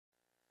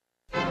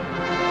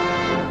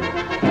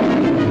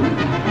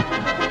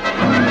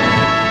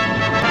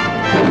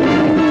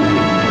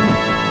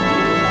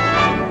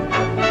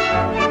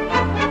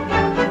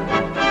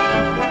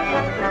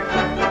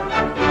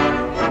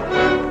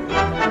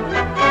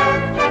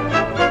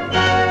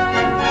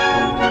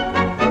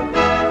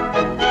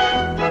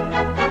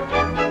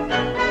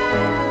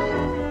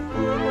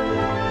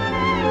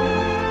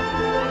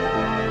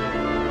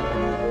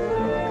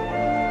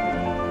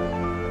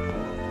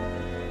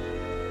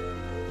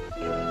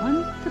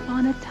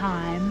a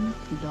time,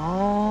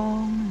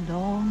 long,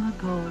 long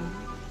ago,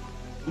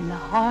 in the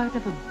heart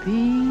of a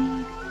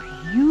big,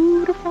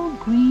 beautiful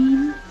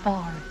green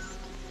forest,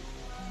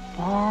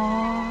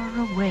 far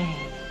away,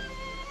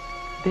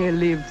 there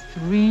lived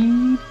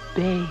 3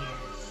 bears,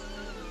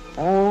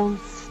 all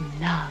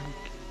snug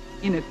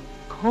in a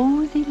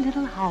cozy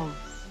little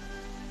house,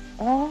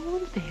 all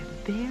their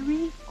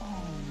very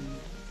own.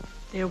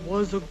 There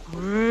was a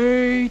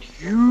great,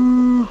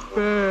 huge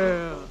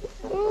bear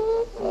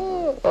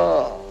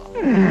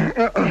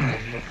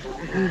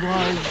who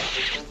was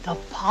the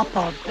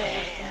Papa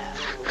Bear.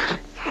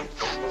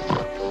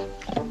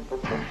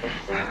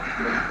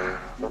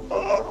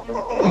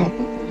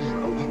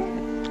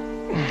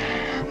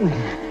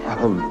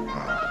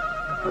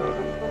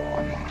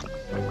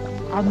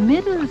 A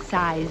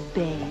middle-sized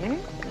bear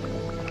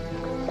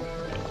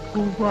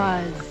who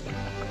was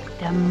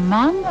the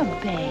Mama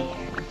Bear.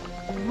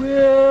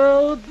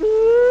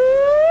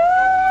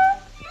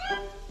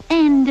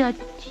 And a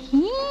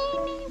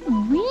teeny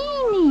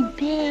weeny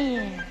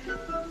bear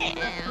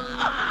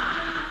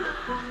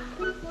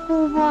who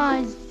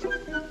was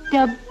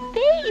the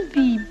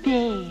Baby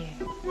Bear.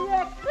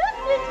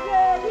 Breakfast is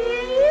ready.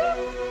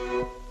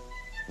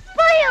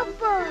 Fire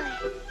boy.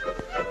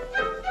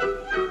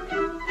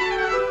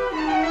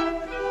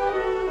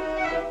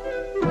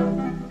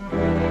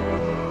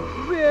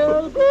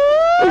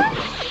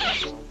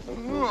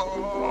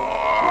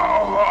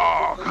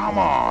 Come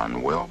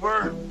on,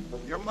 Wilbur.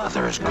 Your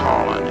mother's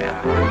calling you.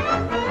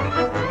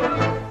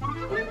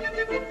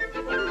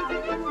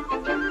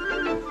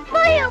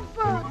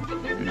 Wilbur!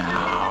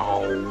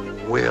 Now,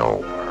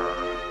 Wilbur.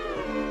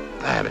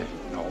 That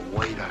ain't no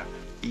way to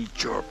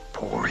eat your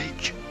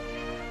porridge.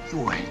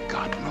 You ain't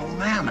got no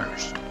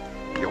manners.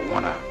 You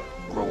want to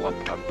grow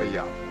up to be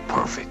a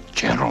perfect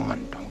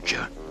gentleman, don't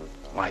you?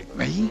 Like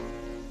me?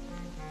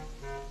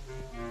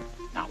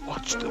 Now,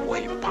 what's the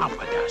way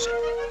Papa does it?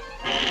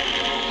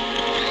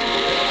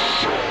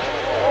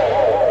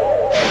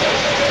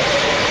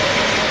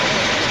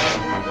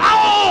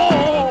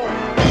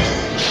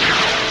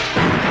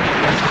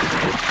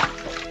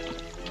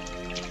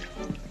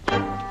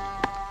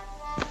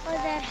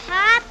 Was it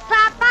hot,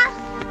 Papa?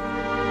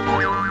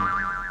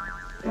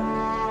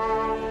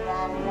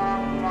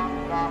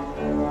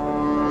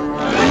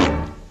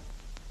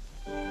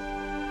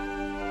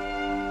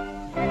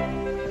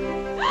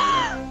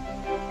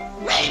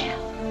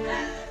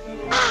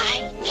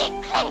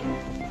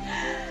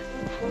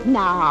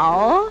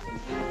 Now,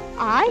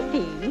 I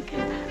think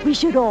we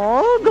should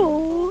all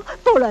go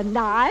for a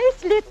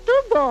nice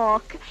little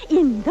walk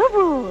in the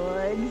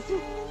woods.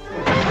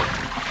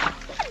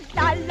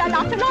 La la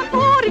la la,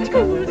 porridge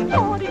goose,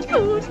 porridge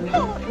goose,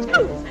 porridge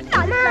goose.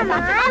 La la la,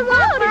 I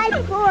want my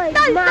porridge,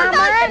 Mama.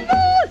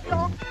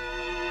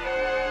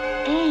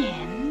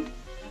 And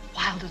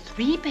while the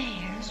 3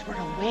 bears were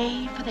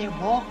away for their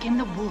walk in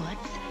the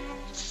woods,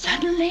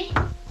 suddenly,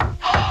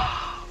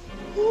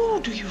 who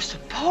do you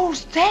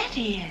suppose that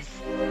is?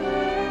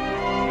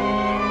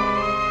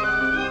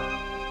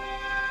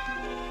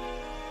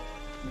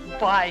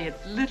 Why,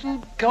 it's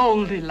little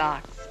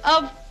Goldilocks,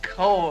 of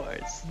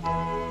course.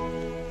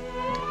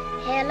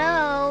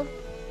 Hello.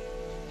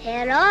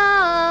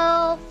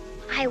 Hello.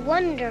 I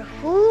wonder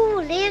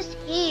who lives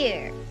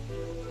here.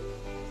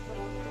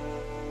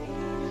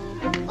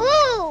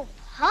 Ooh,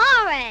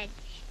 porridge.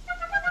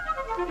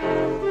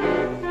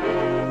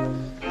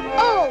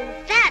 Oh,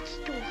 that's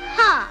too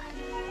hot.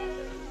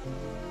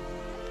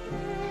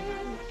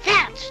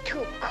 That's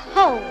too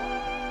cold.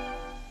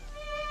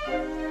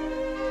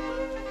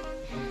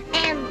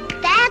 And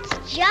that's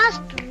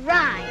just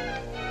right.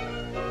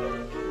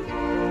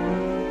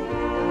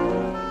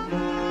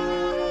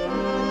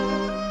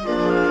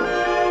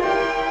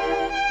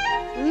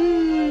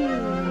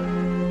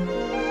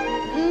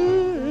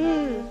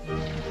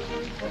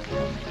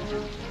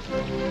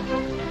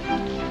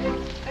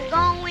 We're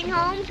going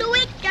home to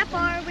eat the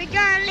porridge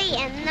early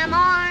in the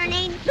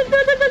morning.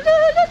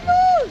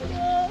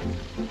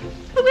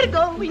 We're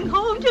going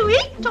home to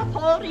eat a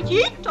porridge,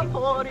 eat a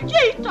porridge,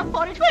 eat a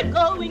porridge. We're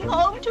going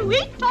home to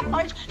eat a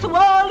porridge so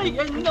early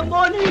in the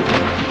morning.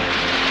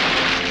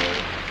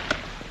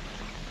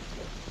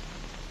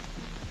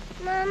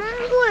 Mama,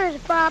 where's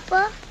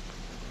Papa?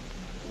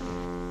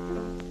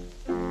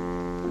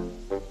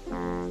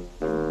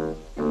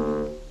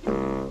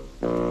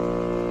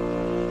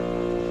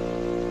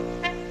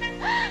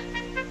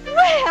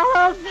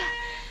 Well,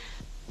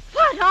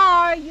 what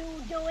are you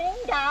doing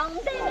down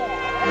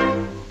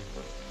there?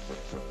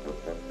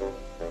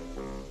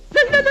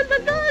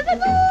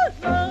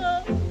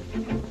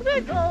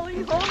 We're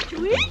going home to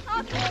eat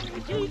our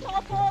porridge, eat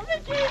our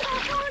porridge, eat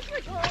our porridge.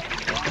 We're going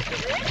home to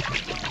eat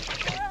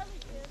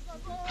our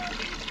porridge.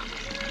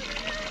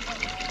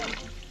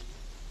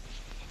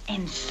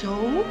 And so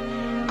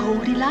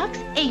Goldilocks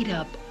ate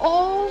up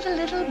all the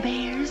little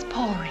bears'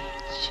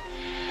 porridge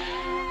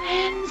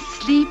and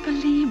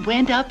sleepily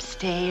went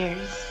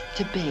upstairs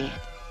to bed.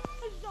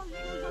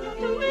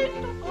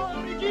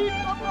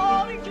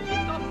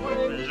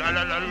 La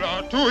la la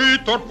la, to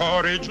eat our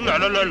porridge, la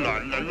la la la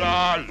la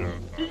la la.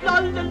 La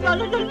la la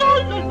la la la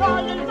la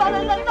la la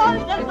la la la la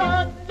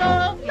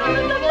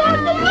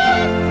la la la.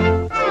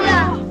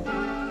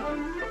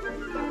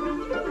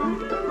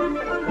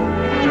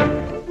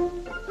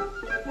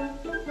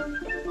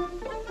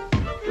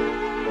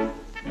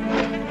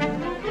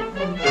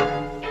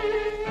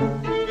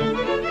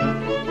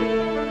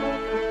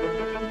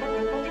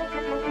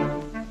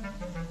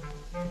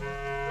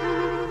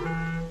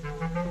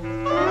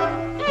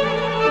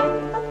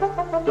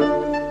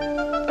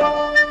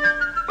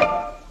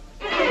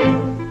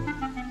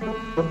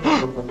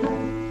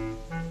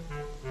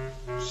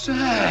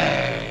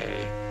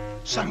 Say,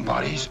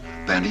 somebody's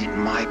been eating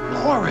my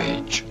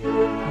porridge.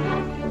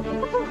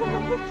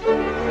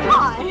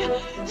 Why,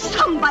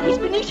 somebody's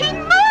been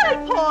eating my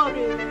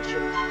porridge.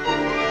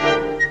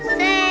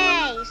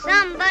 Say,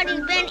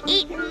 somebody's been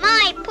eating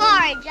my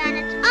porridge and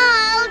it's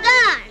all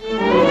done.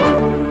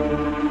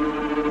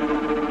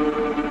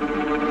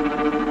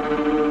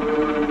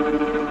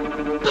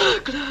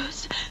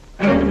 Burglars.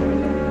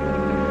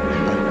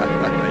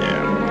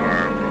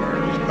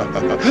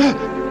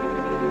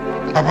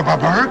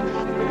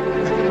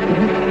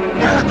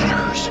 Yeah,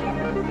 burglars. Burglars?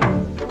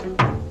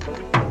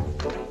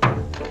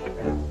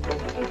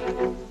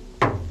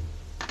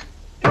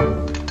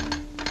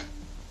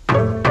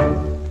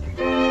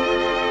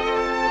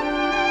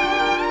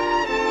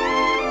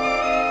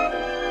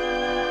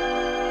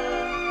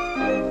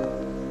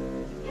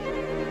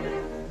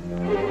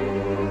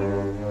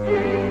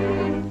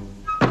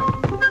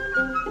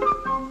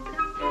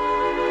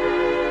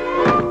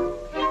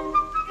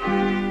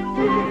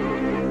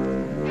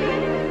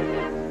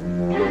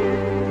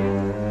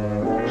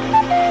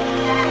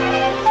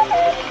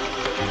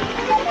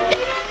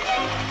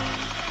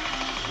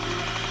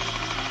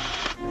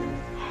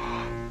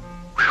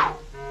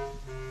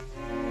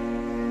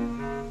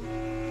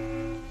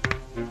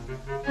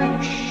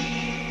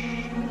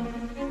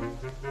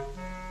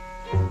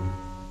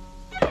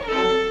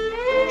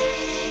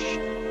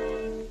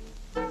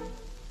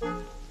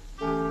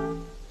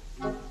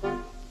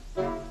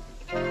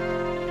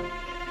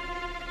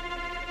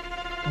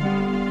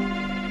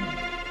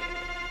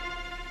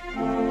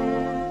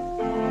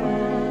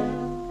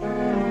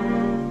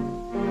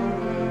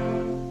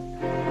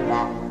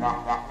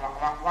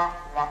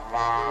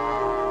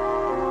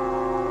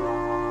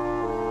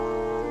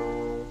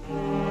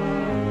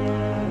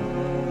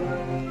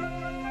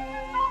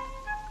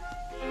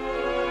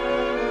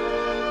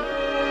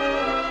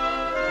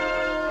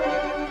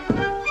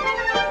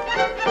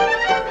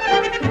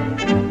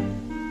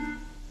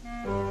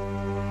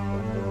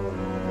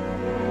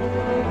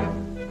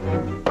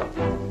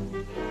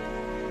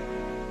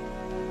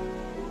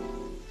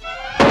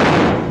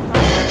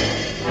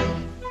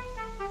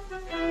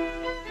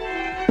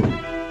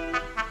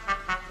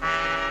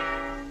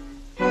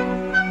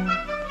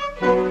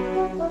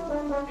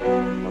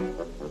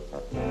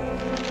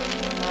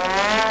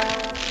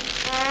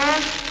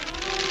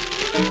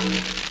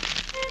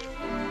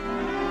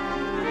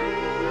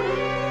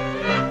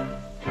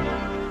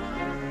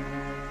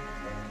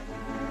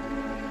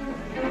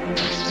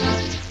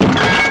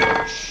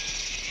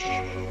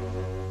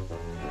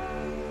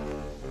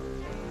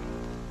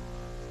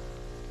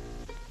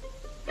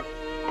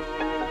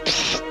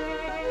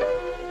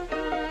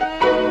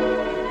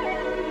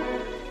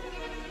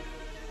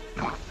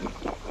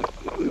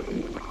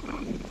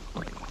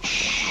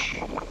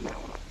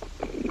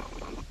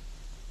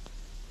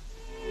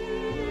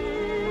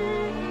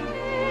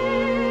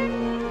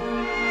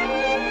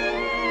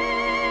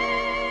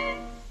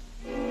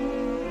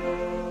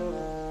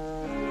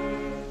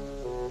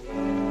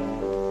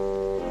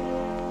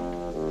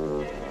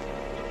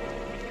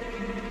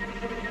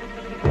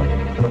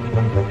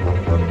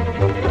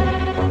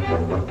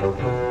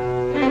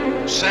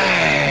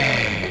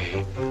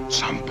 Say,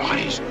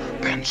 somebody's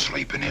been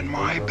sleeping in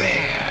my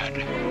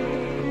bed.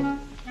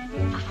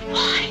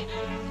 Why,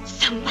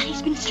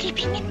 somebody's been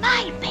sleeping in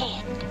my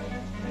bed.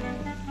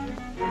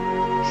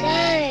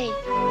 Say,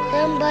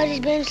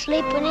 somebody's been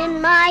sleeping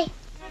in my...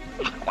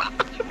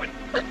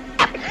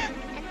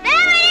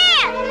 There it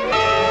is!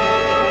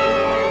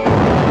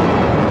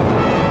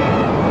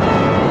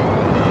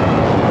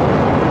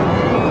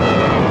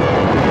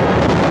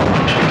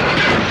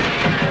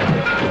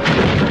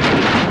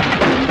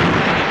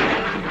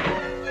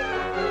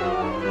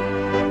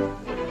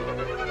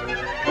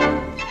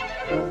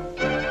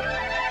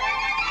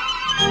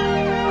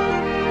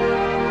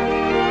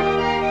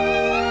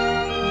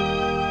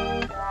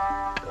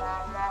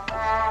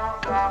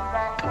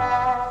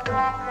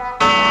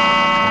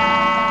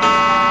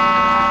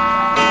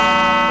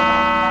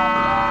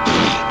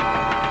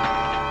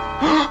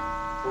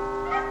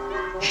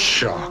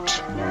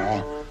 Shucks,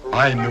 Ma.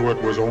 I knew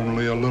it was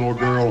only a little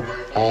girl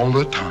all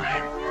the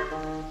time.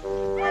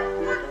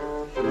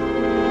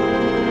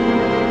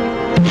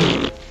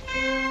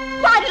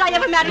 Why did I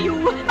ever marry you?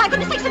 My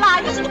goodness sakes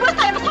alive, this is the worst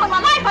I ever saw in my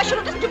life. I should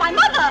have listened to my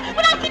mother.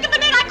 When I think of the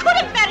man I could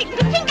have married,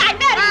 to think I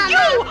married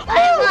you.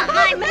 I want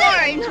my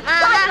porridge,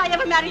 Mama. Why did I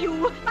ever marry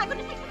you? My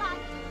goodness sakes alive.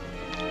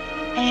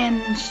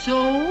 And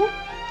so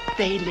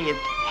they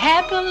lived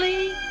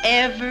happily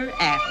ever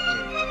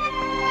after.